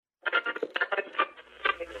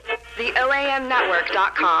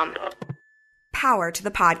TheOAMNetwork.com. Power to the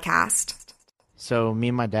podcast. So me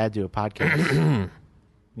and my dad do a podcast. I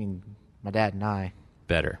mean, my dad and I.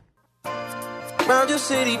 Better. Round your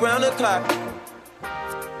city, round the clock.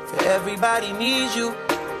 Everybody needs you.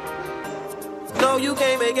 No, you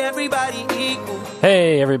can't make everybody equal.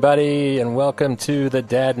 Hey, everybody, and welcome to the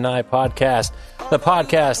Dad and I podcast, the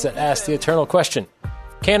podcast that asks the eternal question,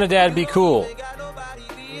 can a dad be cool?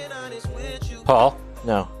 Paul?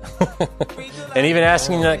 No. And even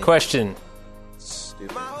asking that question.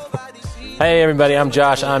 Hey, everybody, I'm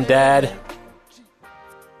Josh. I'm Dad.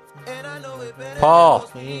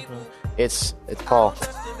 Paul. It's Paul.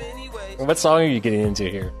 What song are you getting into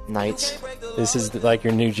here? Nights. This is like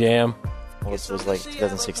your new jam? Well, this was like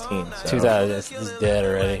 2016. So. 2000, this is dead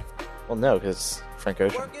already. Well, no, because Frank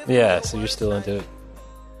Ocean. Yeah, so you're still into it.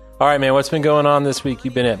 All right, man, what's been going on this week?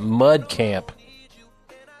 You've been at Mud Camp.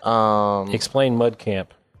 Explain Mud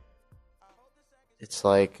Camp. It's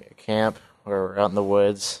like a camp where we're out in the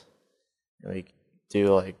woods. We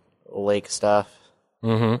do like lake stuff.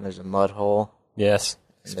 Mm-hmm. There's a mud hole. Yes.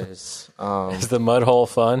 And there's Is the mud hole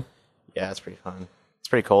fun? yeah, it's pretty fun. It's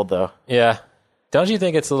pretty cold though. Yeah. Don't you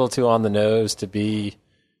think it's a little too on the nose to be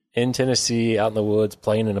in Tennessee, out in the woods,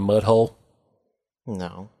 playing in a mud hole?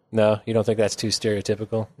 No. No? You don't think that's too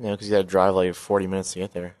stereotypical? No, because you got to drive like 40 minutes to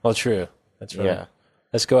get there. Well, true. That's right. Yeah.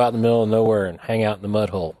 Let's go out in the middle of nowhere and hang out in the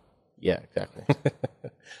mud hole. Yeah, exactly.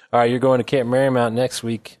 All right, you're going to Camp Marymount next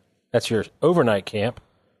week. That's your overnight camp,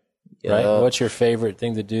 right? What's your favorite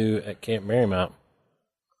thing to do at Camp Marymount?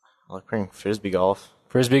 I like playing frisbee golf.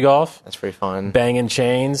 Frisbee golf? That's pretty fun. Banging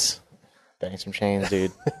chains? Bang some chains,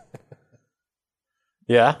 dude.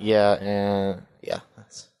 Yeah? Yeah, and yeah.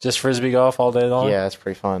 Just frisbee golf all day long? Yeah, it's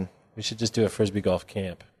pretty fun. We should just do a frisbee golf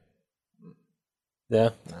camp. Yeah?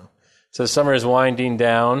 No. So summer is winding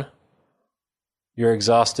down. You're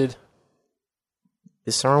exhausted.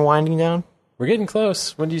 Is summer winding down? We're getting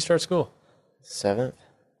close. When do you start school? 7th?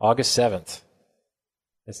 August 7th.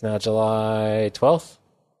 It's now July 12th.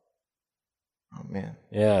 Oh, man.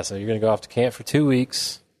 Yeah, so you're going to go off to camp for 2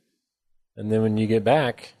 weeks. And then when you get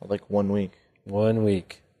back, Like 1 week. 1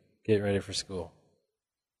 week, get ready for school.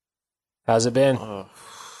 How's it been? Oh,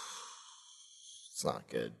 it's not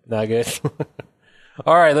good. Not good?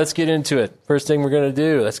 All right, let's get into it. First thing we're going to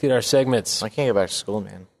do, let's get our segments. I can't go back to school,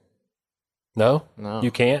 man. No? No.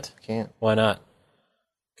 You can't? I can't. Why not?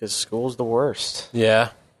 Because school's the worst. Yeah.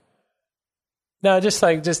 No, just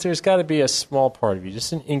there's got to be a small part of you,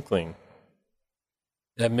 just an inkling,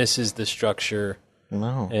 that misses the structure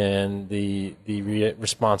No. and the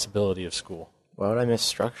responsibility of school. Why would I miss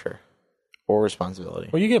structure? Or responsibility?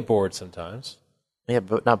 Well, you get bored sometimes. Yeah,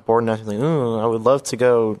 but not bored enough to think, ooh, I would love to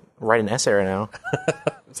go write an essay right now.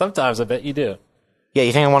 Sometimes I bet you do. Yeah,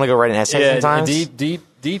 you think I want to go write an essay sometimes?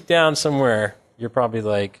 Deep down somewhere, you're probably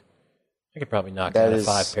like, I could probably knock That out a is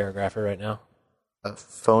 5-paragrapher right now. A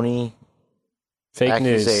phony Fake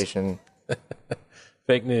accusation. news.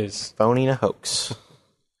 Fake news. Phony and a hoax.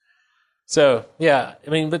 So, yeah, I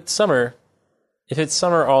mean, but summer, if it's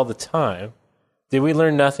summer all the time, did we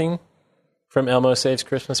learn nothing from Elmo Saves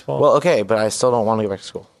Christmas, Paul? Well, okay, but I still don't want to go back to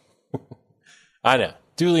school. I know.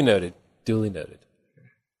 Duly noted. Duly noted.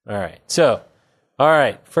 All right. So, all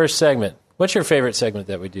right, first segment. What's your favorite segment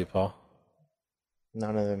that we do, Paul?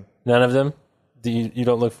 None of them. None of them? You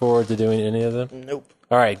don't look forward to doing any of them? Nope.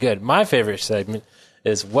 All right, good. My favorite segment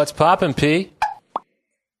is What's Poppin', P?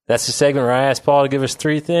 That's the segment where I ask Paul to give us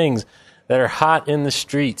 3 things that are hot in the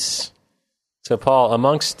streets. So, Paul,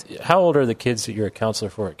 how old are the kids that you're a counselor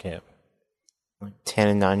for at camp? Like 10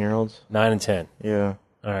 and 9-year-olds? 9 and 10. Yeah.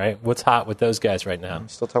 All right. What's hot with those guys right now? I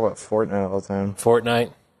still talk about Fortnite all the time.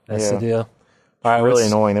 Fortnite? That's Yeah. the deal? All right. Really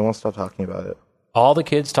annoying. They won't stop talking about it. All the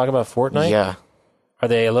kids talk about Fortnite? Yeah. Are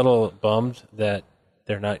they a little bummed that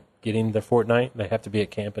they're not getting the Fortnite? They have to be at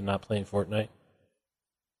camp and not playing Fortnite?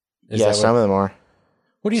 Yeah, some of them are.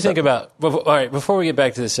 What do you think about... All right, before we get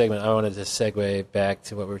back to this segment, I wanted to segue back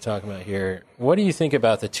to what we were talking about here. What do you think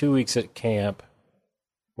about the 2 weeks at camp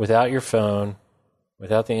without your phone,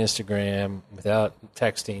 without the Instagram, without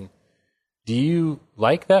texting? Do you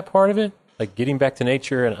like that part of it? Like getting back to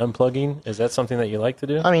nature and unplugging? Is that something that you like to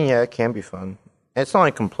do? I mean, yeah, it can be fun. It's not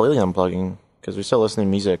like completely unplugging because we still listen to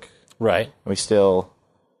music. Right. We still,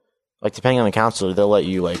 like, depending on the counselor, they'll let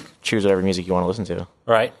you, like, choose whatever music you want to listen to.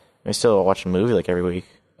 Right. We still watch a movie, like, every week.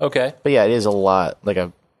 Okay. But yeah, it is a lot, like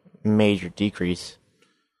a major decrease.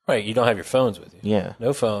 Right. You don't have your phones with you. Yeah.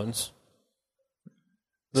 No phones. A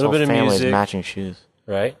This little whole bit of family's music. matching shoes.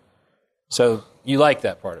 Right. So you like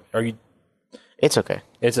that part of it? Are you? It's okay.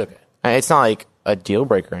 It's okay. It's not like a deal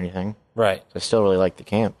breaker or anything. Right. I still really like the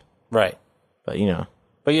camp. Right. But, you know,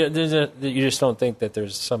 But you just don't think that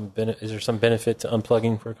there's is there some benefit to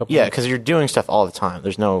unplugging for a couple? Yeah, weeks? because you're doing stuff all the time.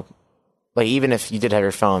 There's no, like, even if you did have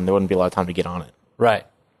your phone, there wouldn't be a lot of time to get on it. Right,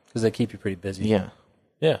 because they keep you pretty busy. Yeah.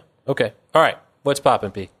 Yeah. Okay. All right. What's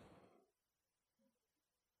poppin', P?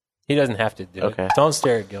 He doesn't have to do Okay. it. Don't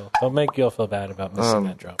stare at Gil. Don't make Gil feel bad about missing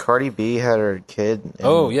that drop. Cardi B had her kid. And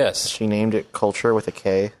Oh, yes. She named it Culture with a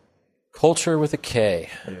K. Culture with a K.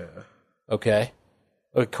 Yeah. Okay.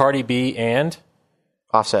 Cardi B and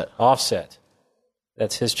Offset. Offset.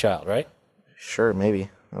 That's his child, right? Sure, maybe.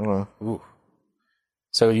 I don't know. Ooh.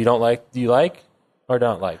 So do you like or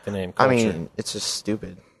don't like the name Culture? I mean, it's just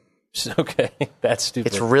stupid. Okay. That's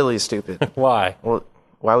stupid. It's really stupid. Why? Well,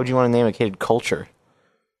 why would you want to name a kid Culture?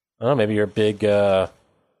 I don't know. Maybe you're a big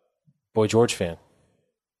Boy George fan.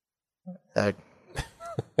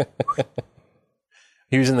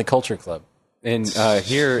 He was in the Culture Club. And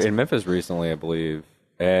here in Memphis recently, I believe,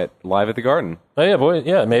 at Live at the Garden. Oh yeah, boy.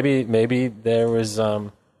 Yeah, maybe there was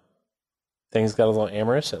things got a little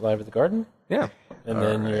amorous at Live at the Garden, Yeah. and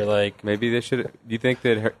then you're like, Maybe they should. Do you think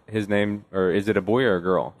that his name, or is it a boy or a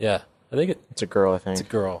girl? yeah, I think It's a girl, I think. it's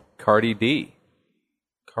a girl. Cardi D.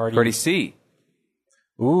 Cardi C.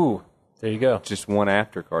 Ooh, there you go. Just one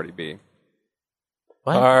after Cardi B.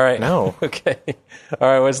 What? All right. No. Okay. All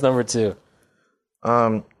right. What's number 2?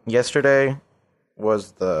 Yesterday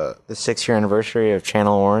was the 6-year anniversary of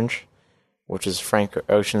Channel Orange, which is Frank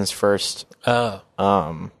Ocean's first Oh.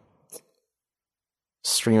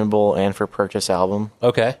 streamable and for purchase album.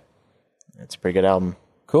 Okay. It's a pretty good album.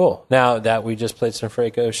 Cool. Now that we just played some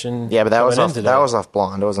Frank Ocean. Yeah, but that was coming off, into that was off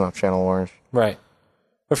Blonde. It wasn't off Channel Orange. right.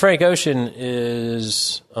 But Frank Ocean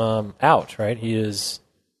is out, right? He's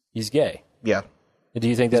gay. Yeah, Do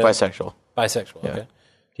you think he's that bisexual. bisexual? Yeah. Okay. Do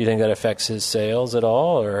you think that affects his sales at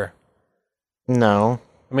all, or? No.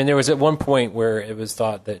 I mean, there was at one point where it was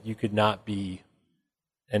thought that you could not be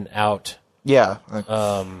an out Yeah.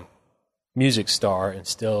 music star and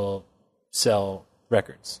still sell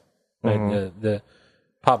records. Right? The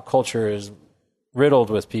pop culture is riddled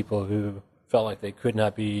with people who felt like they could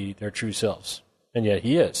not be their true selves, and yet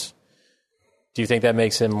he is. Do you think that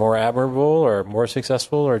makes him more admirable or more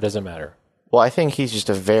successful, or does it matter? Well, I think he's just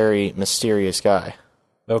a very mysterious guy.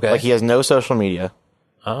 Okay. Like, he has no social media.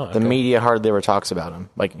 Oh, okay. The media hardly ever talks about him.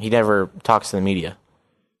 Like, he never talks to the media.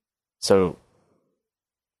 So,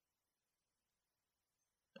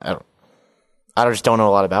 I just don't know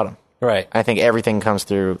a lot about him. Right. I think everything comes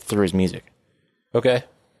through his music. Okay.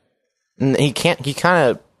 And he kind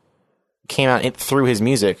of came out through his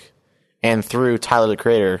music and through Tyler, the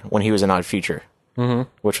Creator, when he was in Odd Future,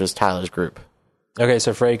 which was Tyler's group. Okay,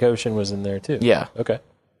 so Frank Ocean was in there too. Yeah. Okay.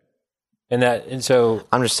 And so,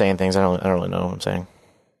 I'm just saying things. I don't really know what I'm saying.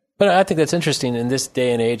 but I think that's interesting. In this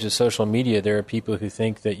day and age of social media, there are people who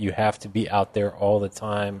think that you have to be out there all the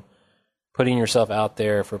time, putting yourself out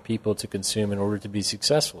there for people to consume in order to be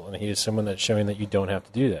successful. And he is someone that's showing that you don't have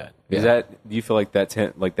to do that. Is that? Do you feel like that's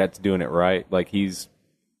him, like that's doing it right? Like he's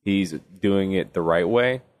doing it the right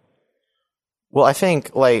way? Well, I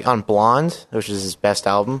think, like, on Blonde, which is his best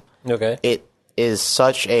album, Okay. it is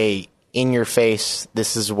such a in-your-face,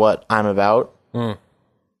 this is what I'm about.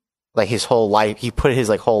 Like, his whole life, he put his,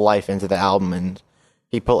 like, whole life into the album, and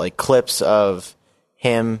he put, like, clips of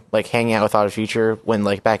him, like, hanging out with Odd Future when,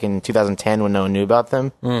 like, back in 2010 when no one knew about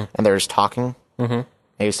them, and they were just talking. Mm-hmm.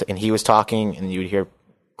 And he was talking, and you would hear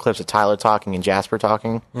clips of Tyler talking and Jasper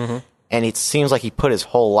talking. Mm-hmm. And it seems like he put his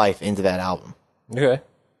whole life into that album. Okay.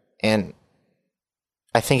 And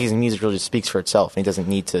I think his music really just speaks for itself, and he doesn't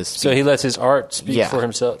need to speak. So he lets his art speak Yeah. for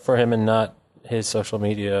himself, for him, and not his social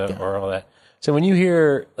media or all that. So when you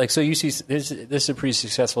hear, like, so you see this is a pretty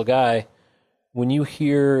successful guy. When you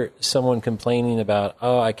hear someone complaining about,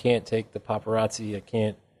 oh, I can't take the paparazzi, I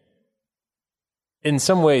can't. In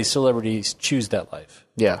some ways, celebrities choose that life.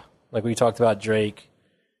 Yeah. Like we talked about Drake.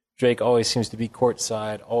 Drake always seems to be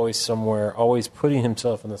courtside, always somewhere, always putting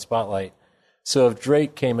himself in the spotlight. So if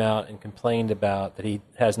Drake came out and complained about that he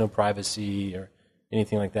has no privacy or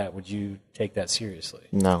anything like that, would you take that seriously?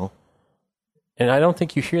 No. And I don't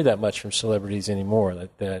think you hear that much from celebrities anymore.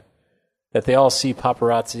 That they all see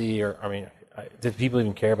paparazzi, or I mean, do people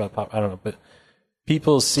even care about pop? I don't know, but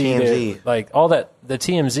people see TMZ. like all that. The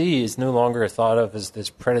TMZ is no longer thought of as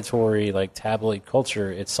this predatory, like tabloid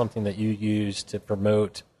culture. It's something that you use to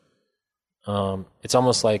promote. It's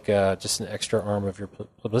almost like just an extra arm of your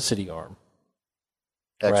publicity arm.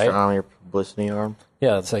 Extra Right? arm, your publicity arm.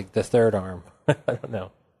 Yeah, it's like the third arm. I don't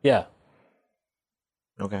know. Yeah.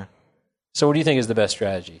 Okay. So what do you think is the best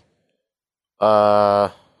strategy?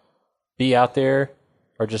 Well, Be out there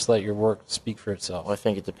or just let your work speak for itself? I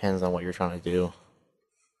think it depends on what you're trying to do.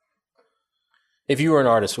 If you were an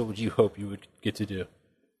artist, what would you hope you would get to do?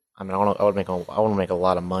 I mean, I want to make a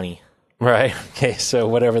lot of money Right. Okay. So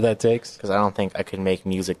whatever that takes. because I don't think I could make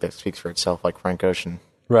music that speaks for itself like Frank Ocean.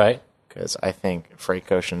 Right. Because I think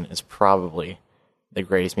Frank Ocean is probably the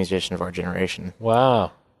greatest musician of our generation.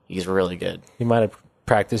 Wow. He's really good. He might have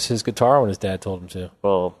practiced his guitar when his dad told him to.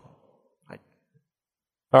 Well, All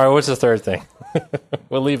right. What's the third thing?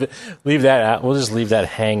 We'll leave that out. We'll just leave that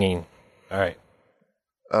hanging. All right.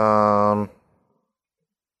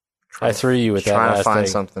 I threw you with that trying last to find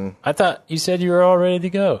thing. something. I thought you said you were all ready to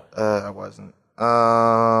go. I wasn't.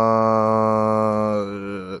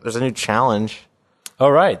 There's a new challenge. Oh,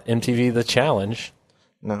 right. MTV The Challenge.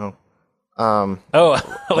 No. Oh,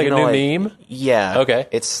 like You a know, new meme? Yeah. Okay.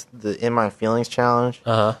 It's the In My Feelings challenge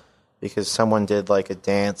Uh-huh. because someone did like a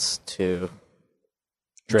dance to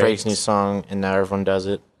Drake's new song, and now everyone does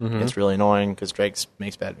it. Mm-hmm. It's really annoying because Drake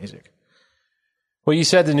makes bad music. Well, you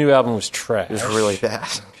said the new album was trash. It's really bad.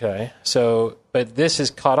 Okay. So, but this has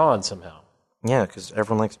caught on somehow. Yeah, because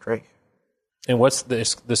everyone likes Drake. And what's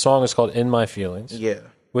this? The song is called In My Feelings. Yeah.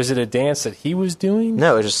 Was it a dance that he was doing?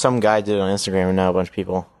 No, it's just some guy did it on Instagram, and now a bunch of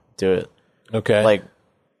people do it. Okay. Like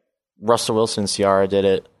Russell Wilson, Ciara did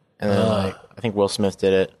it, and then like I think Will Smith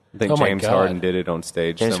did it. I think Oh my James God. Harden did it on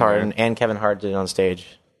stage. James somewhere. Harden and Kevin Hart did it on stage.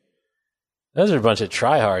 Those are a bunch of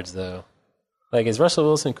tryhards, though. Like, is Russell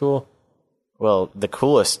Wilson cool? Well, the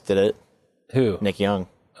coolest did it, Who? Nick Young.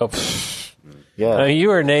 Oh, pfft. Yeah. I mean, you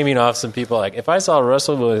were naming off some people. Like, if I saw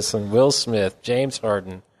Russell Wilson, Will Smith, James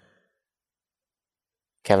Harden,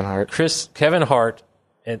 Kevin Hart. Kevin Hart,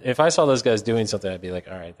 and if I saw those guys doing something, I'd be like,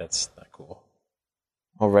 all right, that's not cool.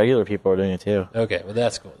 Well, regular people are doing it too. Okay, well,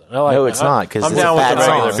 that's cool. Then. I like No, that. it's not, 'cause I'm it's down a with bad the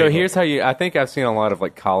regular song. So people. here's how you. I think I've seen a lot of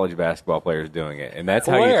like college basketball players doing it, and that's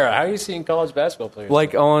how you. Where? How are you seeing college basketball players?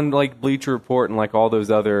 Like on like Bleacher Report and like all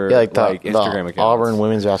those other Yeah, like the Instagram accounts. Auburn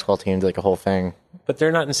women's basketball team did like a whole thing. But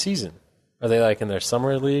they're not in season. Are they like in their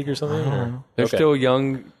summer league or something? Or? They're Okay. still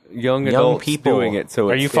young adults people. doing it. So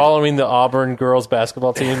Are it's, you following the Auburn girls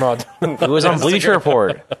basketball team on? It was on Bleacher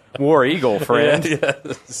Report. War Eagle, friend?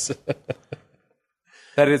 Yes.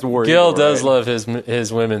 That is War Gil Eagle. does right? love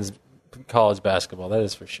his women's college basketball. That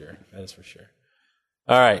is for sure. That is for sure.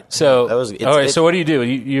 All right. So all right. So what do?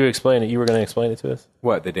 You explain it. You were going to explain it to us.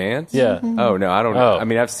 What, the dance? Yeah. Oh no, I don't know. Oh. I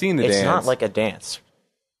mean, I've seen the It's dance. not like a dance.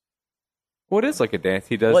 What is like a dance?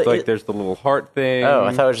 He does What, like it- there's the little heart thing. Oh,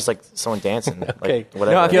 I thought it was just like someone dancing. Okay. Like,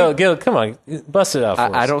 whatever. No, I think- Gil, come on, bust it out for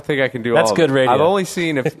us. I don't think I can do That's all of good it. radio. I've only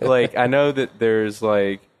seen if like I know that there's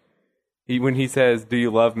like when he says "Do you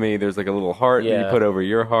love me?" There's like a little heart that you Yeah. put over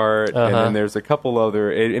your heart, and Uh-huh. then there's a couple other.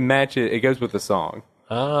 It matches. It goes with the song.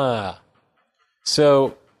 Ah.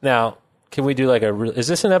 So now, can we do like is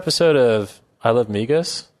this an episode of I Love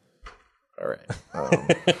Migos? All right.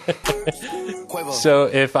 So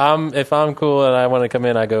if I'm cool and I want to come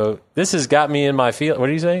in, I go, this has got me in my feel. What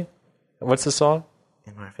do you say? What's the song?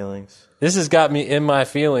 In My Feelings. This has got me in my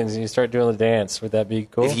feelings, and you start doing the dance. Would that be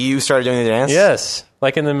cool? If you started doing the dance? Yes,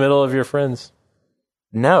 like in the middle of your friends.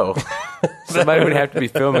 No. Somebody would have to be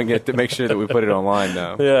filming it to make sure that we put it online,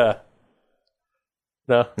 though. Yeah.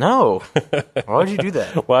 No. No. Why would you do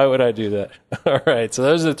that? Why would I do that? All right. So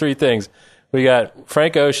those are the three things. We got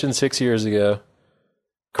Frank Ocean 6 years ago.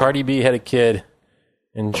 Cardi B had a kid,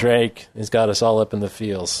 and Drake has got us all up in the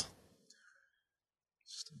feels.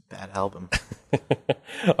 Bad album.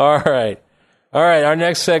 All right. Our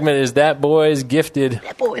next segment is That Boy's Gifted.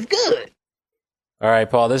 That Boy's good. All right,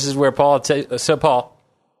 Paul. This is where Paul. So, Paul,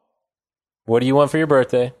 what do you want for your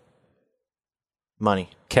birthday? Money.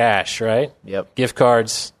 Cash, right? Yep. Gift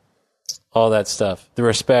cards, all that stuff. The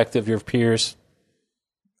respect of your peers.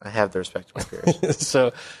 I have the respect of my peers.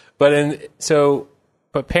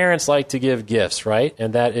 But parents like to give gifts, right?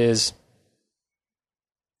 And that is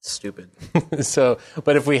Stupid. so.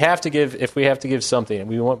 But if we have to give something, and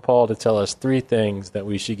we want Paul to tell us three things that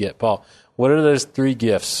we should get. Paul, what are those three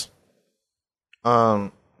gifts?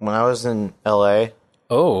 When I was in LA,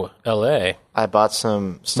 Oh, L.A., I bought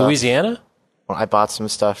some stuff. Louisiana. I bought some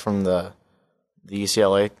stuff from the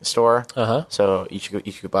UCLA store. Uh-huh. So you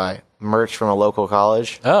could buy merch from a local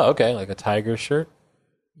college. Oh, okay, like a Tiger shirt.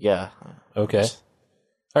 Yeah. Okay,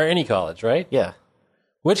 or any college, right? Yeah.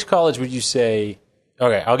 Which college would you say?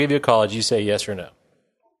 Okay, I'll give you a college. You say yes or no.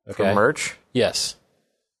 Okay. For merch? Yes.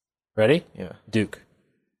 Ready? Yeah. Duke.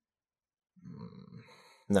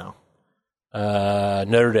 No.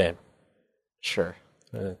 Notre Dame. Sure.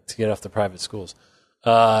 To get off the private schools.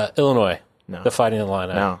 Illinois. No. The Fighting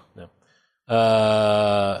Illini. No.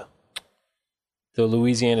 The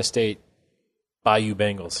Louisiana State Bayou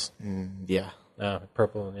Bengals. Yeah.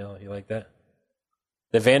 Purple and yellow. You like that?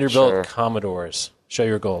 The Vanderbilt Sure. Commodores. Show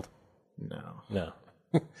your gold. No.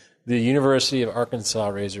 The University of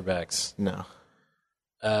Arkansas Razorbacks. No.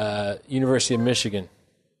 University of Michigan.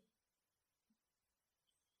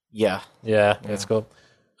 Yeah. Yeah, that's cool.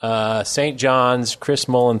 St. John's Chris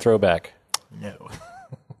Mullen throwback. No.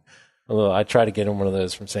 Although I tried to get him one of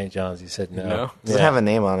those from St. John's. He said no. No? Doesn't have a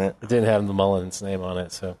name on it. It didn't have the Mullen's name on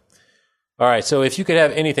it. So, all right. So if you could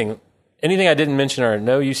have anything I didn't mention or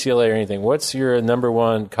no UCLA or anything, what's your number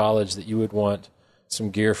one college that you would want some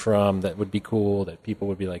gear from that would be cool, that people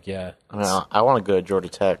would be like, yeah. I want to go to Georgia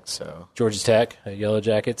Tech, so. Georgia Tech, Yellow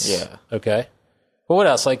Jackets? Yeah. Okay. Well, what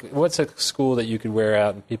else? Like, what's a school that you could wear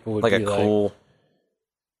out and people would Like be a cool.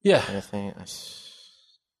 Yeah. Anything.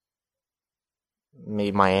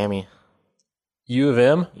 Maybe Miami. U of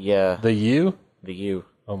M? Yeah. The U? The U.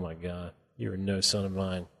 Oh, my God. You are no son of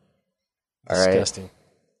mine. All right. Disgusting.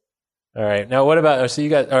 All right. Now, what about, so you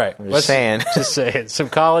got, all right. I'm just saying. Just say it. Some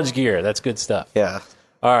college gear. That's good stuff. Yeah.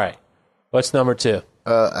 All right. What's number 2?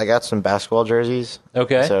 I got some basketball jerseys.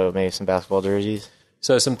 Okay. So maybe some basketball jerseys.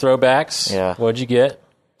 So some throwbacks. Yeah. What'd you get?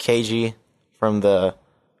 KG from the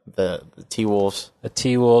T-Wolves. A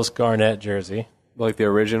T-Wolves Garnett jersey. Like the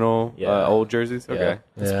original Yeah. old jerseys? Okay.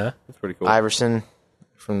 Yeah. That's pretty cool. Iverson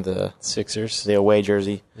from the Sixers. away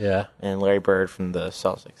jersey. Yeah. And Larry Bird from the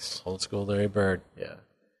Celtics. Old school Larry Bird. Yeah.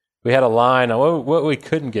 We had a line. What we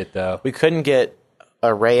couldn't get, though. We couldn't get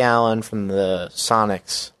a Ray Allen from the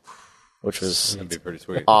Sonics, which was That'd be pretty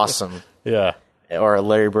sweet. awesome. Yeah. Or a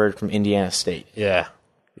Larry Bird from Indiana State. Yeah.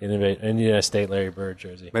 Indiana State Larry Bird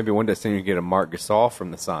jersey. Maybe one day soon you get a Mark Gasol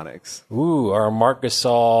from the Sonics. Ooh, our Marc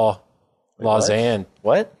Gasol Lausanne.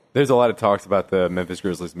 What? There's a lot of talks about the Memphis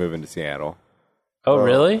Grizzlies moving to Seattle. Oh,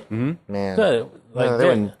 really? Man. No, like No, they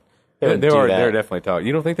wouldn't. They wouldn't They're do that. definitely talking.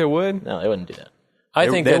 You don't think they would? No, they wouldn't do that. I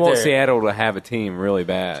think they that want they're- Seattle to have a team really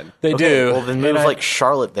bad. They Okay, do. Well, then And move I- like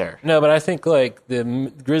Charlotte there. No, but I think like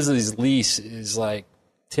the Grizzlies' lease is like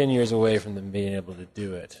 10 years away from them being able to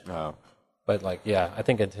do it. Oh. But like, yeah, I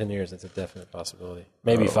think in 10 years it's a definite possibility.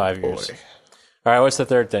 Maybe Oh, 5 years. boy. All right, what's the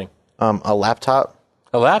third thing? A laptop.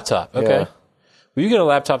 A laptop. Okay. Yeah. Well, you get a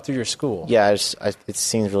laptop through your school. Yeah, it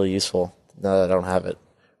seems really useful now that I don't have it.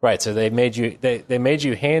 Right. So they made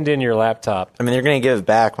you hand in your laptop. I mean, they're going to give it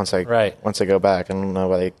back once I go back. I don't know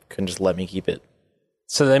why they couldn't just let me keep it.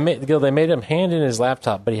 So they made him hand in his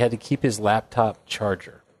laptop, but he had to keep his laptop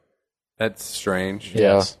charger. That's strange.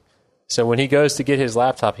 Yeah. Yes. So when he goes to get his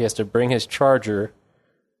laptop, he has to bring his charger,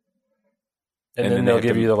 and then then they'll they have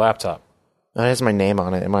give to- you the laptop. It has my name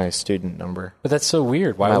on it and my student number. But that's so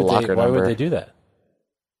weird. Why My would locker Why would number. they do that?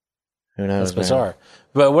 Who knows? That's bizarre.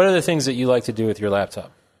 But what are the things that you like to do with your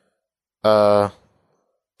laptop?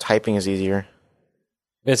 Typing is easier.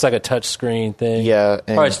 It's like a touch screen thing. Yeah.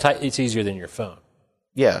 And, Or it's easier than your phone.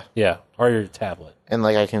 yeah. Yeah. Or your tablet. And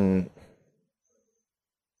like I can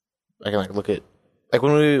like look at like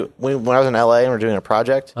when I was in LA and we were doing a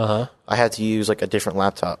project, Uh-huh. I had to use like a different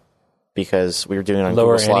laptop because we were doing it on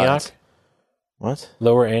Lower Google Slides. Antioch? What?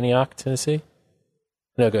 Lower Antioch, Tennessee?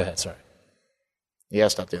 No, go ahead. Sorry. Yeah,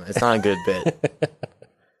 stop doing that. It's not a good bit.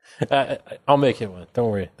 I'll make it one. Don't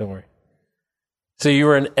worry. So you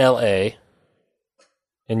were in L.A.,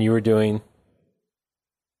 and you were doing...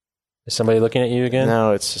 Is somebody looking at you again?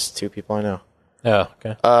 No, it's just two people I know. Oh,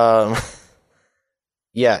 okay.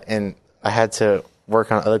 Yeah, and I had to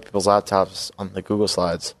work on other people's laptops on the Google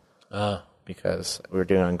Slides because we were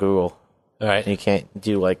doing it on Google. All right. And you can't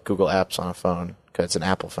do like Google Apps on a phone because it's an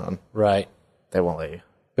Apple phone. Right. They won't let you.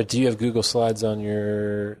 But do you have Google Slides on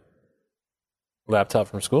your laptop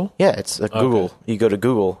from school? Yeah, it's a Google. You go to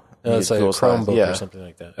Google. No, it's like a Google Slides. Chromebook Yeah. or something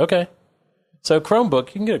like that. Okay. So Chromebook,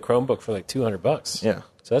 you can get a Chromebook for like $200. Yeah.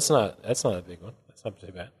 So that's not a big one. That's not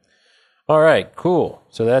too bad. All right, cool.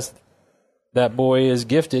 So that boy is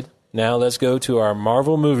gifted. Now let's go to our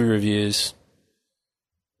Marvel movie reviews.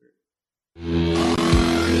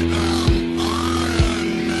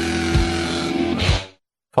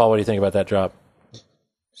 Paul, what do you think about that drop?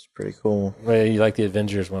 It's pretty cool. Well, you like the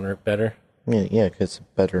Avengers one better? Yeah, because it's a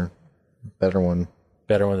better one.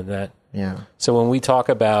 Better one than that. Yeah. So when we talk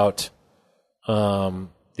about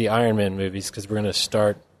the Iron Man movies, because we're going to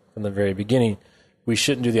start from the very beginning, we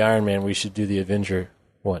shouldn't do the Iron Man. We should do the Avenger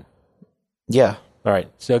one. Yeah. All right.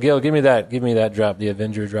 So Gil, give me that drop, the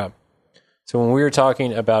Avenger drop. So when we were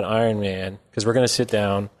talking about Iron Man, because we're going to sit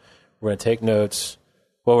down, we're going to take notes.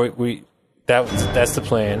 Well, that's the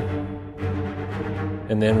plan,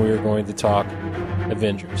 and then we are going to talk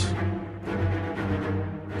Avengers.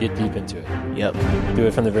 Get deep into it. Yep. Do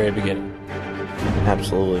it from the very beginning.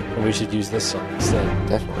 Absolutely. And we should use this song instead.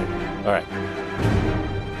 Definitely. All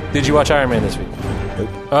right. Did you watch Iron Man this week? Nope.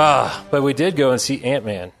 But we did go and see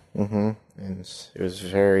Ant-Man. And it was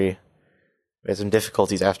very We had some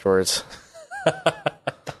difficulties afterwards.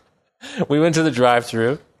 We went to the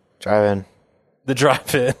drive-thru. Drive-in. The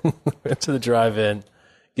drive-in. Went to the drive-in.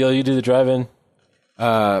 Gil, you do the drive-in?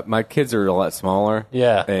 My kids are a lot smaller.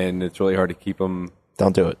 Yeah. And it's really hard to keep them.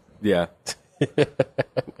 Don't do it. Yeah.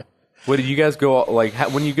 What did you guys go like?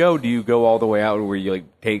 When you go, do you go all the way out where you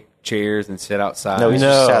like take chairs and sit outside? No, we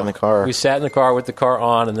just sat in the car. We sat in the car with the car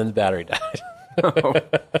on, and then the battery died.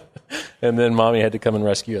 And then Mommy had to come and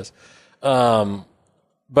rescue us.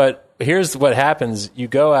 But here's what happens: you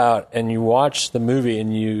go out and you watch the movie,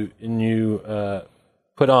 and you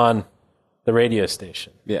put on the radio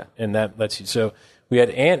station. Yeah, and that lets you. So we had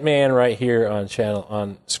Ant-Man right here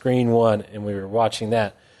on screen 1, and we were watching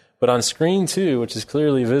that. But on screen 2, which is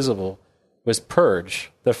clearly visible, was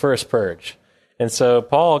Purge, the first Purge. And so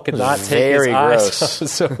Paul could not take his eyes off.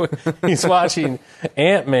 So he's watching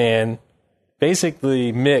Ant-Man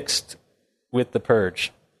basically mixed with the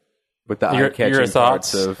Purge. With the eye-catching your parts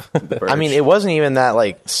thoughts? of the Purge. I mean, it wasn't even that,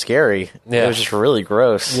 like, scary. Yeah. It was just really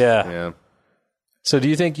gross. Yeah. So do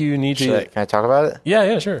you think you need to... Can I talk about it?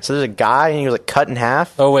 Yeah, sure. So there's a guy, and he was, like, cut in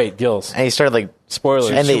half. Oh, wait, Gills. And he started, like...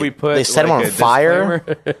 Spoilers. And Should we put, they set him like, on a fire.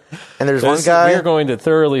 disclaimer? And there's one guy... We're going to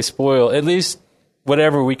thoroughly spoil at least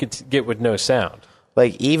whatever we could get with no sound.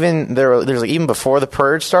 Like, even... There's like, even before the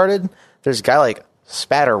Purge started, there's a guy, like,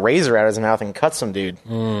 spat a razor out of his mouth and cut some dude.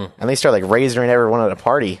 And they started, like, razoring everyone at a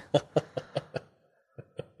party.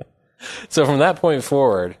 So from that point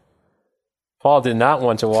forward, Paul did not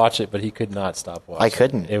want to watch it, but he could not stop watching. I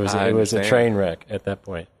couldn't. It was I a understand. train wreck at that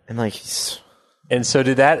point. And, like, he's... And so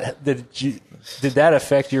did that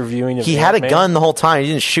affect your viewing of He had a Ant-Man? gun the whole time. He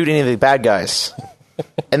didn't shoot any of the bad guys.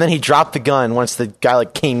 And then he dropped the gun once the guy,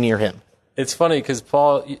 like, came near him. It's funny because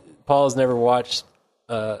Paul has never watched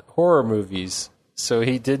horror movies, so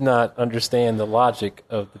he did not understand the logic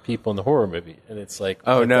of the people in the horror movie. And it's like,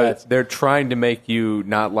 Oh but no, that's- they're trying to make you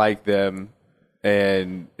not like them,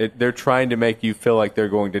 and they're trying to make you feel like they're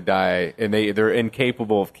going to die, and they're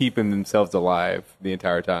incapable of keeping themselves alive the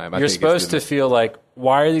entire time. you're supposed to feel like,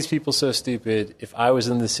 why are these people so stupid? If I was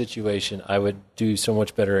in this situation, I would do so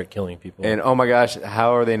much better at killing people. And oh my gosh,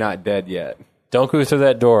 how are they not dead yet? Don't go through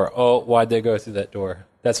that door. Oh, why'd they go through that door?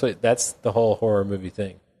 That's the whole horror movie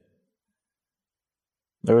thing.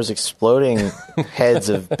 There was exploding heads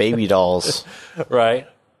of baby dolls. Right?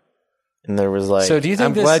 And there was, like... So do you think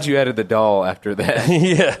I'm glad you added the doll after that.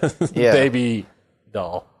 yeah. Baby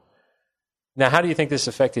doll. Now, how do you think this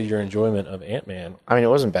affected your enjoyment of Ant-Man? I mean, it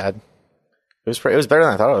wasn't bad. It was better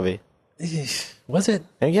than I thought it would be. Was it?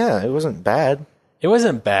 And yeah, it wasn't bad. It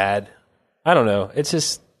wasn't bad. I don't know. It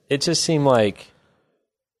just seemed like,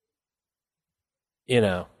 I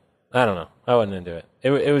don't know. I wasn't into it.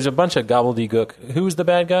 It was a bunch of gobbledygook. Who was the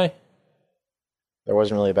bad guy? There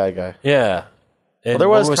wasn't really a bad guy. Yeah. And Well, there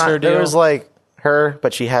what was, her deal? there was, like, her,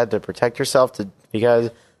 but she had to protect herself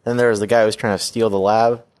because... Then there was the guy who was trying to steal the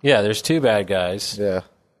lab. Yeah, there's two bad guys. Yeah.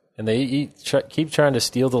 And they keep trying to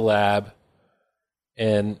steal the lab.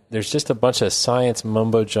 And there's just a bunch of science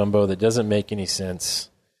mumbo-jumbo that doesn't make any sense.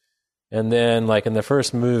 And then, like, in the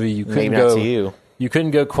first movie, you couldn't Maybe go... not to you. You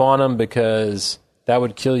couldn't go quantum because that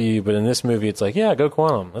would kill you. But in this movie, it's like, yeah, go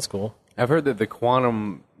quantum. That's cool. I've heard that the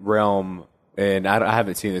quantum realm, and I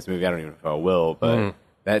haven't seen this movie. I don't even know if I will, but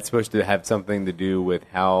that's supposed to have something to do with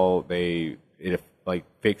how it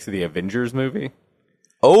fix the Avengers movie.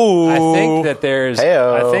 Oh! I think that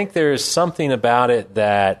Hey-o. I think there's something about it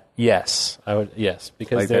that yes, because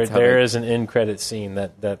Like, that's how there they- is an end credit scene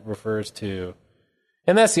that refers to,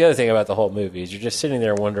 and that's the other thing about the whole movie is you're just sitting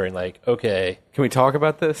there wondering like, okay, Can we talk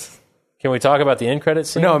about this? can we talk about the end credit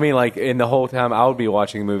scene? No, I mean, like, in the whole time, I would be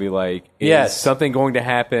watching a movie like, is Yes. something going to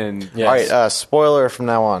happen? Yes. All right, spoiler from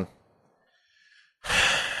now on.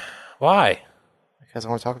 Why? Because I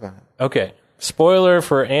want to talk about it. Okay, spoiler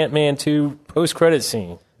for Ant-Man 2 post credit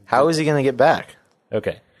scene. How is he going to get back?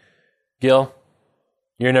 Okay, Gil,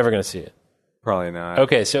 you're never going to see it. Probably not.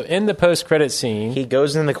 Okay, so in the post credit scene, He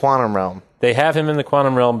goes in the quantum realm. they have him in the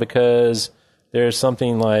quantum realm because there's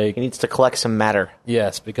something like, He needs to collect some matter.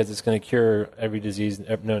 yes, because it's going to cure every disease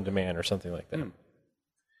known to man or something like that.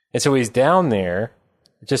 And so he's down there,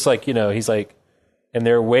 just like, he's like, and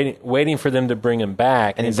they're waiting for them to bring him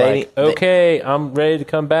back. And he's like, okay, I'm ready to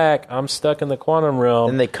come back. I'm stuck in the quantum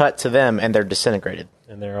realm. Then they cut to them, and they're disintegrated.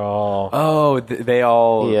 And they're all, Oh, they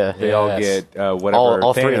all Yeah. they all Yes. get whatever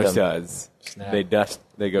All three of Thanos them. does. Snap.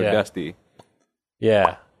 They go Yeah. dusty.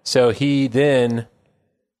 yeah. So he then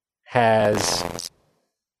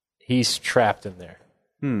he's trapped in there.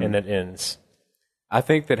 And it ends. I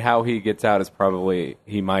think that how he gets out is probably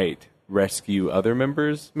he might rescue other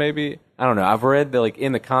members. Maybe I don't know. I've read that like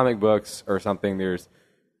in the comic books or something. There's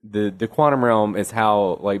the quantum realm is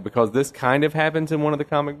how, like, because this kind of happens in one of the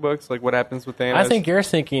comic books, like what happens with Thanos. I think you're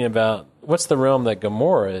thinking about what's the realm that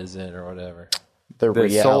Gamora is in, or whatever. The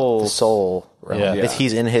soul realm. Yeah. It's-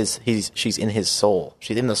 she's in his soul.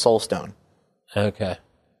 She's in the soul stone. Okay.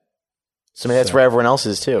 So I mean, that's where everyone else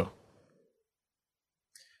is too.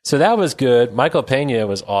 So that was good. Michael Pena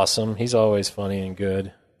was awesome. He's always funny and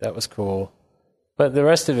good. That was cool. But the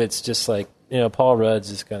rest of it's just like, Paul Rudd's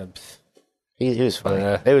is kind of... He was funny.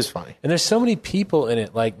 Yeah. It was funny. And there's so many people in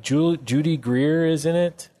it. Like Judy Greer is in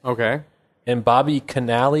it. Okay. And Bobby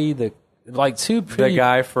Cannelli, two pretty... The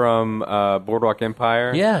guy from Boardwalk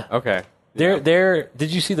Empire? Yeah. Okay. They're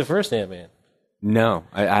Did you see the first Ant-Man? No.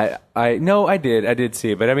 I did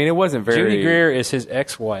see it, but I mean, it wasn't very... Judy Greer is his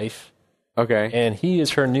ex-wife, Okay. and he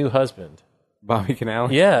is her new husband. Bobby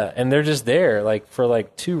Cannelli? Yeah, and they're just there, for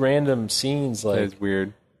two random scenes, That's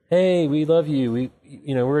weird. hey, we love you.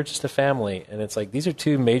 We're just a family. And it's like, these are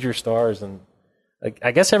two major stars. And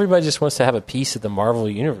I guess everybody just wants to have a piece of the Marvel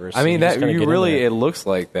universe. I mean, it looks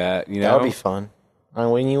like that, That would be fun. I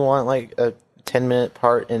mean, when you want like a 10-minute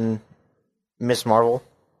part in Miss Marvel.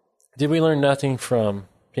 Did we learn nothing from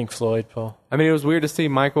Pink Floyd, Paul? I mean, it was weird to see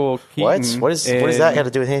Michael Keaton. What does that got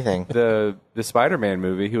to do with anything? The Spider-Man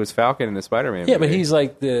movie. He was Falcon in the Spider-Man movie. Yeah, but he's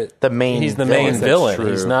like the main. He's the villain. main villain. True.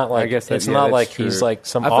 He's not like. I guess it's not like true. he's like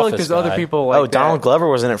some. I feel office like there's guy. other people like Donald Glover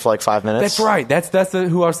was in it for like 5 minutes. That's right. That's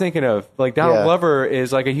who I was thinking of. Like Donald Yeah. Glover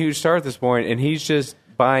is like a huge star at this point, and he's just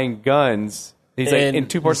buying guns. He's like in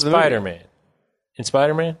two parts of the movie. Spider-Man. In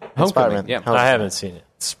Spider-Man? Homecoming. Spider-Man. Yeah. How- I haven't seen it.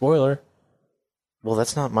 Spoiler. Well,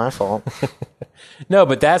 that's not my fault. No,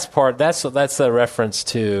 but that's a reference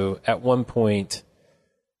to at one point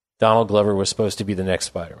Donald Glover was supposed to be the next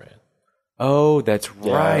Spider-Man. Oh, that's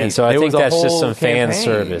right. And so I There think was a that's just whole some fan campaign.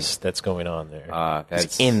 service that's going on there.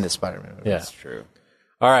 That's in the Spider-Man movie. Yeah. That's true.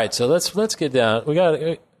 All right, so let's get down. We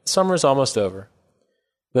got summer's almost over.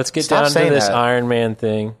 Let's get Stop down to saying this that. Iron Man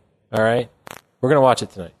thing. All right, we're gonna watch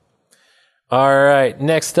it tonight. All right,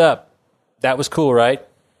 next up, that was cool, right?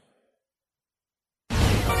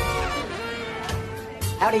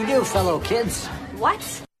 How do you do, fellow kids?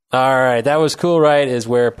 What? All right, that was cool, right? Is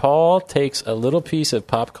where Paul takes a little piece of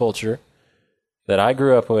pop culture that I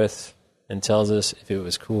grew up with and tells us if it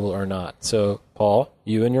was cool or not. So, Paul,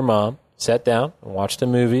 you and your mom sat down and watched a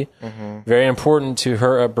movie. Mm-hmm. Very important to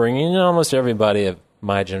her upbringing and almost everybody of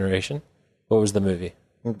my generation. What was the movie?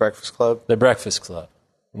 Breakfast Club. The Breakfast Club.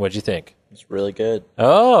 What'd you think? It's really good.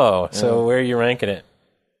 Oh, so where are you ranking it?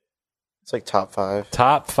 It's like top 5.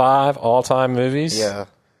 Top 5 all-time movies? Yeah.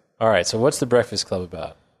 All right, so what's The Breakfast Club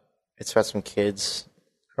about? It's about some kids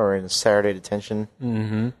who are in Saturday detention.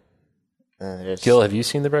 Mm-hmm. Gil, have you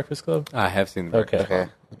seen The Breakfast Club? I have seen the Okay. Okay. I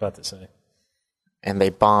was about to say. And they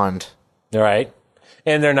bond. All right.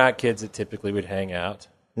 And they're not kids that typically would hang out.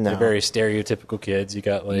 No. They're very stereotypical kids. You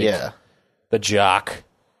got like Yeah. the jock,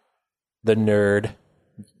 the nerd.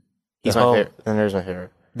 He's The my home- favorite. And there's my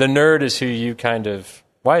favorite. The nerd is who you kind of...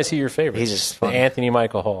 Why is he your favorite? He's just The funny. Anthony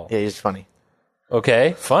Michael Hall. Yeah, he's funny.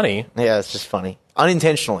 Okay, funny. Yeah, it's just funny.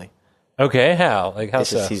 Unintentionally. Okay, how? Like how It's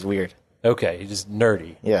so? just, he's weird. Okay, he's just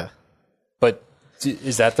nerdy. Yeah. But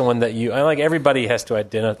is that the one that you... I like everybody has to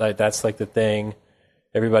identify... That's like the thing.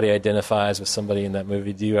 Everybody identifies with somebody in that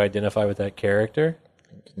movie. Do you identify with that character?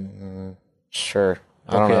 Sure.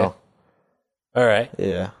 I don't Okay. know. All right.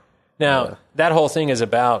 Yeah. Now, that whole thing is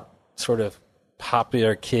about sort of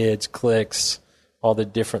popular kids, cliques, all the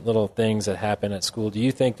different little things that happen at school. Do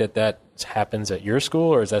you think that happens at your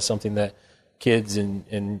school, or is that something that kids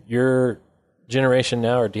in your generation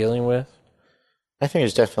now are dealing with? I think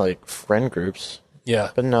there's definitely like friend groups,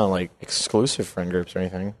 Yeah. but no like exclusive friend groups or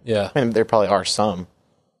anything. Yeah. I mean, there probably are some,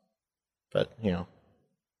 but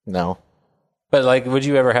no. But, like, would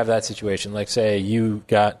you ever have that situation? Like, say you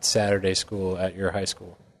got Saturday school at your high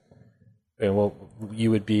school, and you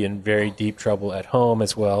would be in very deep trouble at home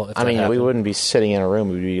as well. If I that mean, we happened. wouldn't be sitting in a room.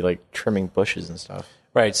 We'd be like trimming bushes and stuff.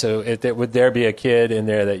 Right. So, would there be a kid in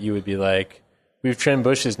there that you would be like, we've trimmed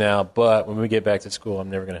bushes now, but when we get back to school, I'm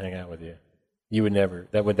never going to hang out with you. You would never.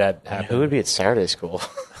 Would that happen? Who would be at Saturday school?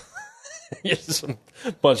 Just some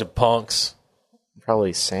bunch of punks.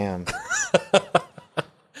 Probably Sam.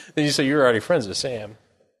 Then you say you're already friends with Sam.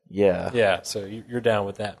 Yeah. Yeah. So you're down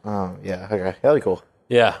with that. Oh, yeah. Okay. That'd be cool.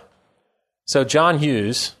 Yeah. So John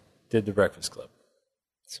Hughes did The Breakfast Club.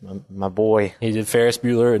 It's my boy. He did Ferris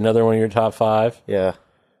Bueller, another one of your top 5. Yeah.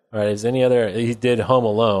 All right. Is any other? He did Home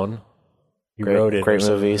Alone. He wrote it. Great or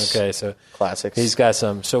something. movies. Okay. So Classics. he's got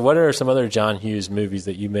some. So what are some other John Hughes movies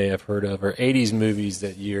that you may have heard of, or 80s movies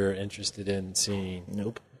that you're interested in seeing?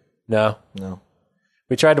 Nope. No. No.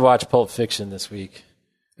 We tried to watch Pulp Fiction this week.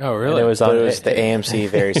 Oh, And really? it was But on it was the AMC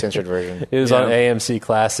very censored version. It was Yeah. on AMC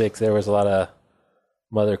Classics. There was a lot of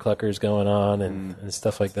mother cluckers going on and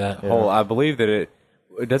stuff like that. Oh, I believe that it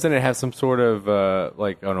doesn't it have some sort of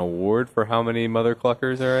like an award for how many mother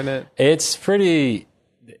cluckers are in it? It's pretty,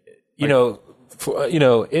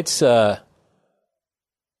 it's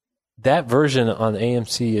that version on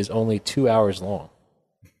AMC is only 2 hours long,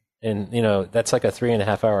 and that's like a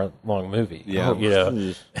 3.5 hour long movie. Yeah.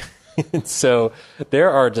 So there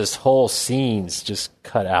are just whole scenes just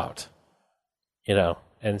cut out,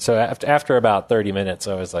 and so after about 30 minutes,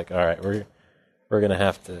 I was like, all right, we're gonna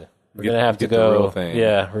have to Get the go. real thing.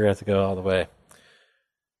 Yeah, we're gonna have to go all the way.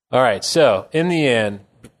 All right, so in the end,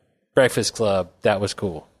 Breakfast Club, that was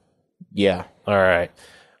cool. Yeah. All right.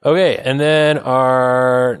 Okay, and then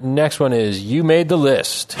our next one is You Made the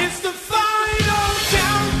List. It's the final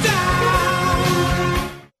countdown.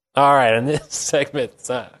 All right, and this segment,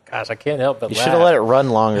 gosh, I can't help but You laugh. should have let it run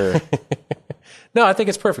longer. No, I think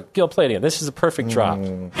it's perfect. Gil, play it again. This is a perfect drop.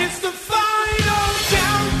 It's the final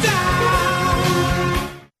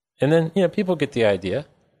countdown. And then, people get the idea.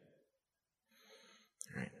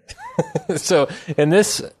 So, in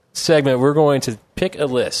this segment, we're going to pick a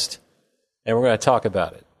list, and we're going to talk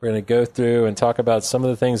about it. We're going to go through and talk about some of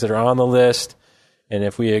the things that are on the list, and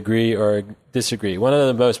if we agree or disagree. One of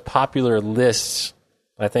the most popular lists,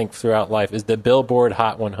 I think, throughout life is the Billboard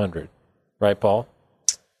Hot 100. Right, Paul?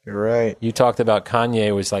 You're right. You talked about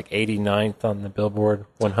Kanye was like 89th on the Billboard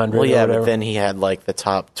 100. Well, or yeah, whatever. but then he had like the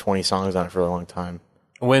top 20 songs on it for a long time.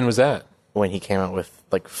 When was that? When he came out with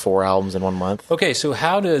like 4 albums in 1 month. Okay, so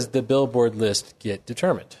how does the Billboard list get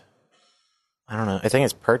determined? I don't know. I think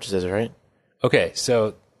it's purchases, right? Okay,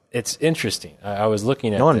 so it's interesting. I was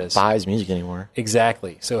looking at No one this. buys music anymore.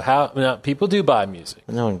 Exactly. So now people do buy music.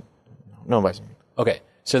 No one buys music. Okay,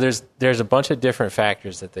 so there's a bunch of different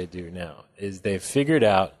factors that they do now. Is they've figured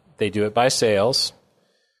out they do it by sales.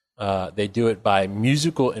 They do it by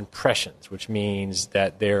musical impressions, which means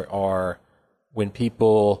that there are, when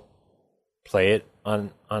people play it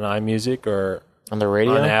on iMusic or On the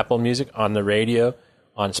radio? on Apple Music, on the radio,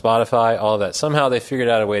 on Spotify, all of that. Somehow they figured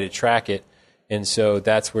out a way to track it, and so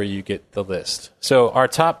that's where you get the list. So our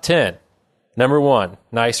top 10, number 1,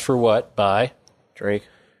 Nice for What by Drake.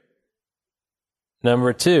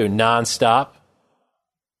 Number 2, Nonstop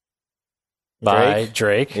by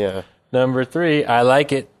Drake. Yeah. Number 3, I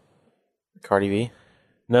Like It. Cardi B.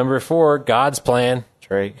 Number 4, God's Plan.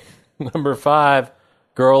 Drake. Number 5,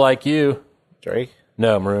 Girl Like You. Drake.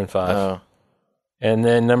 No, Maroon 5. Oh, And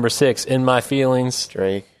then number 6, In My Feelings.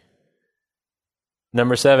 Drake.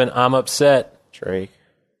 Number 7, I'm Upset. Drake.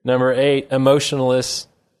 Number 8, Emotionless.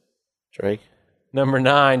 Drake. Number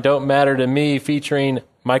 9, Don't Matter to Me, featuring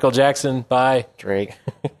Michael Jackson by, Drake.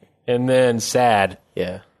 and then Sad.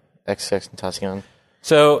 Yeah. XX and Tatiana.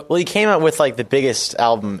 So, Well, he came out with like the biggest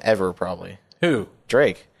album ever, probably. who?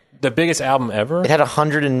 Drake. The biggest album ever? It had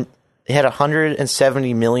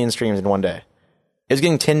 170 million streams in one day. It was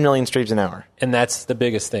getting 10 million streams an hour. And that's the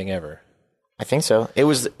biggest thing ever. I think so. It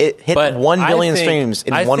hit But 1 I billion think- streams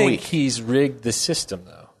in I 1 think week. he's rigged the system,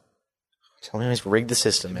 though. Tell me he's rigged the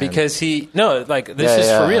system, man. Because this Yeah, is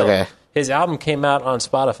yeah, for real. okay. His album came out on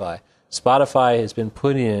Spotify. Spotify has been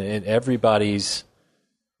putting it in everybody's,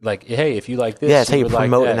 like, hey, if you like this, Yeah, it's how you would like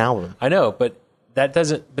promote that. an album. I know, but that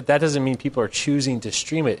doesn't mean people are choosing to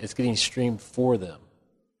stream it. It's getting streamed for them.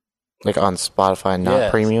 like on Spotify, not Yes.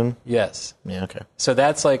 premium. Yes. Yeah, okay. So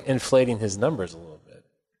that's like inflating his numbers a little bit.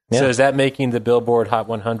 Yeah. So is that making the Billboard Hot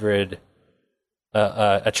 100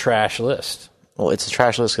 a trash list? Well, it's a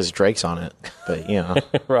trash list because Drake's on it, but you know.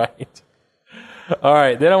 Right. All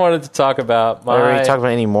right. Then I wanted to talk about my. Are we talking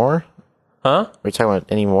about any more? Huh? Are we talking about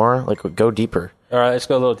any more? Like, go deeper. All right. Let's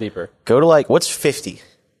go a little deeper. Go to like, what's 50?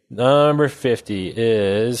 Number 50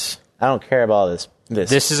 is I don't care about this.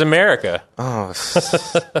 This Is America. Oh,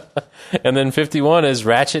 And then 51 is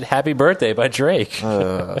Ratchet Happy Birthday by Drake.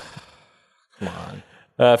 come on.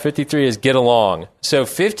 53 is Get Along. So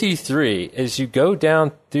 53, as you go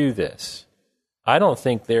down through this, I don't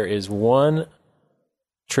think there is one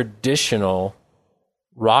traditional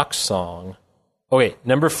rock song. Oh, wait.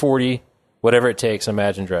 Number 40, Whatever It Takes,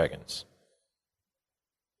 Imagine Dragons.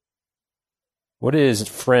 What is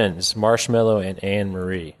Friends, Marshmello and Anne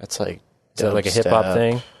Marie? That's like, Is that like a hip-hop dubstep.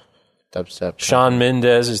 thing? Dubstep. Shawn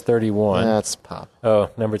Mendes is 31. That's pop. Oh,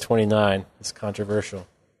 number 29. It's controversial.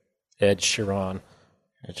 Ed Sheeran.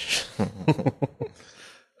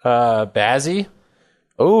 Bazzy,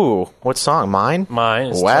 Oh, what song? Mine? mine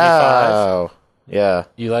is 25. Wow. Yeah,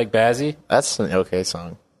 You like Bazzy? that's an okay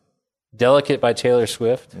song. Delicate by Taylor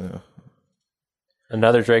Swift.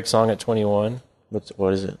 Another Drake song at 21.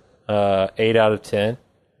 What is it? 8 out of 10.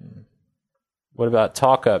 What about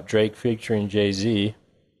Talk Up, Drake featuring Jay-Z?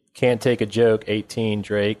 Can't Take a Joke, 18,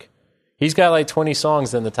 Drake. He's got like 20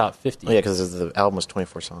 songs in the top 50. Yeah, because the album was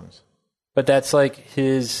 24 songs. But that's like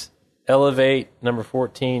his Elevate, number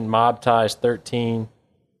 14, Mob Ties, 13.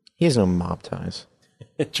 He has no mob ties.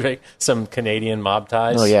 Drake, some Canadian mob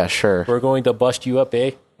ties. Oh, yeah, sure. We're going to bust you up,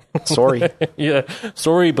 eh? Sorry. Yeah,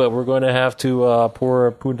 sorry, but we're going to have to pour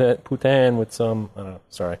a poutine with some... I don't know,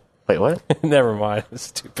 sorry. Wait, what? Never mind, it's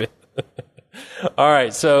stupid. All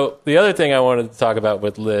right, so the other thing I wanted to talk about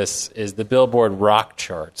with lists is the Billboard rock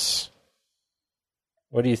charts.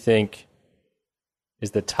 What do you think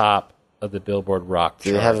is the top of the Billboard rock chart?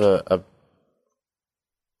 Do they have a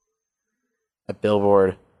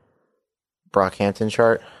Billboard Brockhampton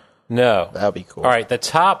chart? No. That would be cool. All right, the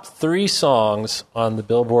top 3 songs on the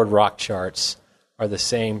Billboard rock charts are the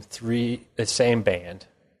same band.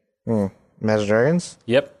 Imagine Dragons?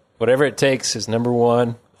 Yep. Whatever It Takes is number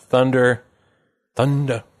 1. Thunder.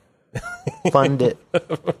 Fund it.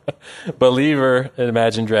 Believer,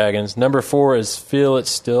 Imagine Dragons. Number 4 is Feel It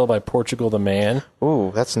Still by Portugal the Man.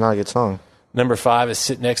 Ooh, that's not a good song. Number 5 is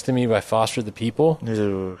Sit Next to Me by Foster the People.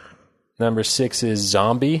 Ooh. Number 6 is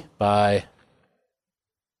Zombie by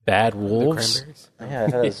Bad Wolves. Yeah,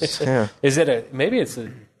 it has. Yeah. Is it maybe it's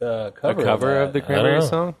a cover, A cover of the Cranberries I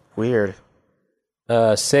don't know. song? Weird.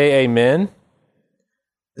 Say Amen,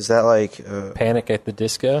 Is that like... Panic at the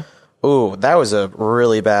Disco. Ooh, that was a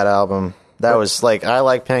really bad album. That was like... I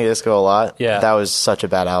like Panic! Disco a lot. Yeah. That was such a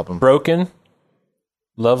bad album. Broken,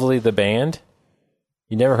 Lovely the Band.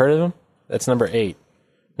 You never heard of them? That's number 8.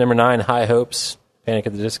 Number 9, High Hopes, Panic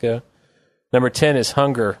at the Disco. Number 10 is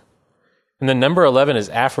Hunger. And then number 11 is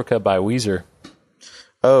Africa by Weezer.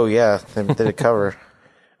 Oh, yeah. They did a cover.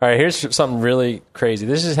 All right, here's something really crazy.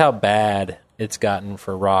 This is how bad it's gotten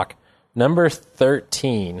for rock. Number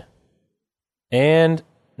 13 and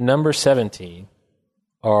number 17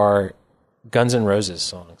 are Guns N' Roses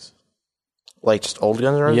songs. Like just old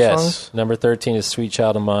Guns N' Roses Yes. songs? Number 13 is Sweet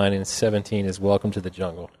Child of Mine, and 17 is Welcome to the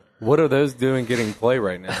Jungle. What are those doing getting play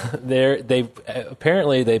right now?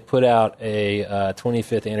 Apparently they put out a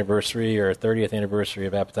 25th anniversary or 30th anniversary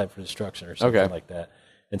of Appetite for Destruction or something like that.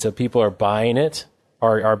 And so people are buying it,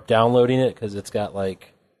 are downloading it because it's got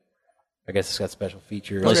like, I guess it's got special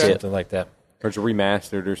features or something like that. Or it's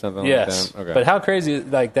remastered or something Yes. like that? Okay. But how crazy,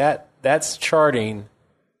 like that's charting.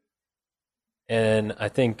 And I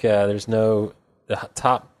think the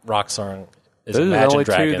top rock song is Imagine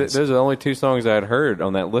Dragons. Those are the only 2 songs I had heard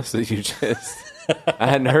on that list that you just... I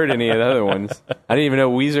hadn't heard any of the other ones. I didn't even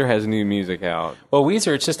know Weezer has new music out. Well,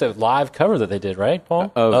 Weezer, it's just a live cover that they did, right,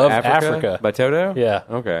 Paul? Of Africa? By Toto? Yeah.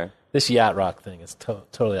 Okay. This yacht rock thing is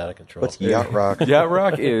totally out of control. What's Yacht Rock? Yacht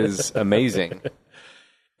Rock is amazing.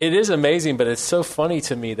 It is amazing, but it's so funny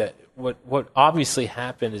to me that what obviously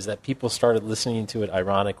happened is that people started listening to it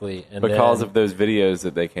ironically. And Because of those videos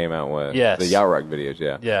that they came out with. Yes. The Yacht Rock videos,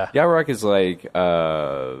 yeah. Yeah. Yacht Rock is like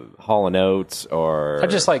Hall & Oates or... I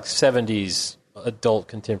just like 70s adult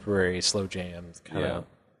contemporary slow jams kind of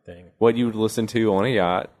thing. What you would listen to on a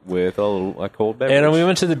yacht with a cold beverage. And we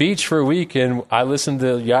went to the beach for a week, and I listened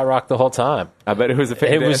to Yacht Rock the whole time. I bet it was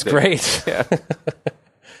fantastic. It was great. Yeah.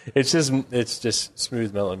 It's just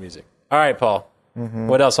smooth, mellow music. All right, Paul. Mm-hmm.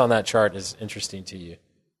 What else on that chart is interesting to you?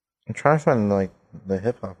 I'm trying to find like the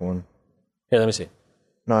hip hop one. Here, let me see.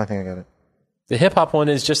 No, I think I got it. The hip hop one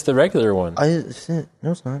is just the regular one. No,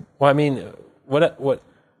 it's not. Well, I mean, what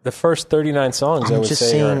the first 39 songs I I'm would just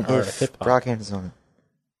say seeing are if hip hop. Brockhampton's on it.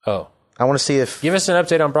 Oh, I want to see if. give us an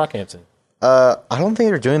update on Brockhampton. I don't think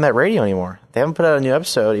they're doing that radio anymore. They haven't put out a new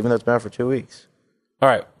episode, even though it's been out for 2 weeks. All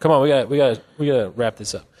right, come on, we got wrap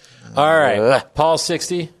this up. All right, Paul,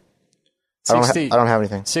 60. I don't have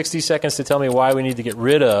anything. 60 seconds to tell me why we need to get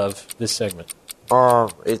rid of this segment.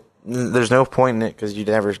 There's no point in it because you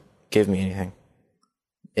never give me anything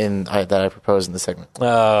that I proposed in the segment.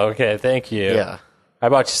 Oh, okay, thank you. Yeah, I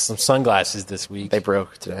bought you some sunglasses this week. they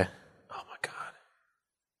broke today. Oh my god,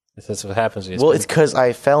 that's what happens. When you Well, spend- it's because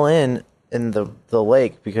I fell in the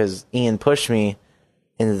lake because Ian pushed me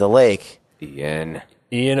into the lake.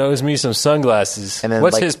 Ian owes me some sunglasses. And then,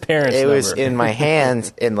 what's like, his parents' It number? was in my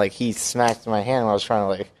hand, and like he smacked my hand when I was trying to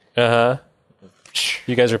like. Uh-huh.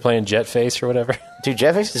 You guys are playing Jet Face or whatever? Dude,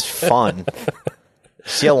 Jetface is fun.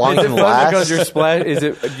 See how long Is it it can fun last? because you're splash? Is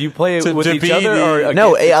it? Do you play it with to each be other the- or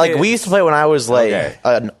No, against the like kids? we used to play when I was like Okay.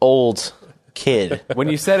 an old kid, When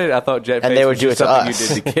you said it, I thought Jet And Face they would was do just it to something us.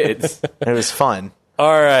 you did to kids. and it was fun.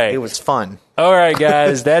 All right. It was fun. All right,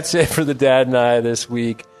 guys. That's it for the Dad and I this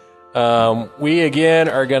week. We, again,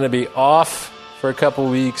 are going to be off for a couple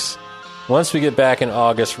weeks. Once we get back in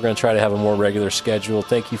August, we're going to try to have a more regular schedule.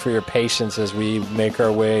 Thank you for your patience as we make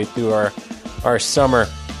our way through our our summer.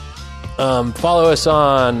 Follow us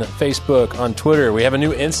on Facebook, on Twitter. We have a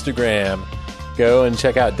new Instagram. Go and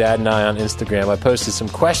check out Dad and I on Instagram. I posted some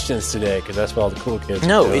questions today because that's what all the cool kids are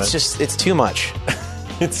doing. It's too much.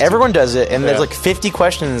 Everyone does it, and there's like 50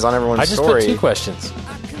 questions on everyone's story. I just put 2 questions.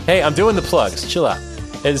 Hey, I'm doing the plugs. Chill out.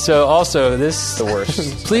 And so also, this is the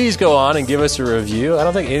worst. Please go on and give us a review. I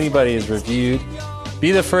don't think anybody has reviewed.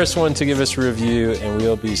 Be the first one to give us a review, and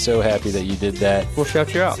we'll be so happy that you did that. We'll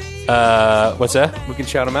shout you out. What's that? We can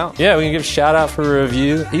shout them out. Yeah, we can give a shout out for a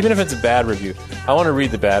review, even if it's a bad review. I want to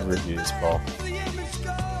read the bad reviews, Paul.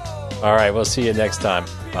 All right, we'll see you next time.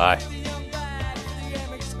 Bye.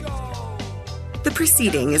 The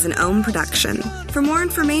preceding is an OM production. For more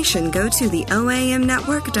information, go to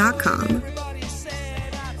theoamnetwork.com.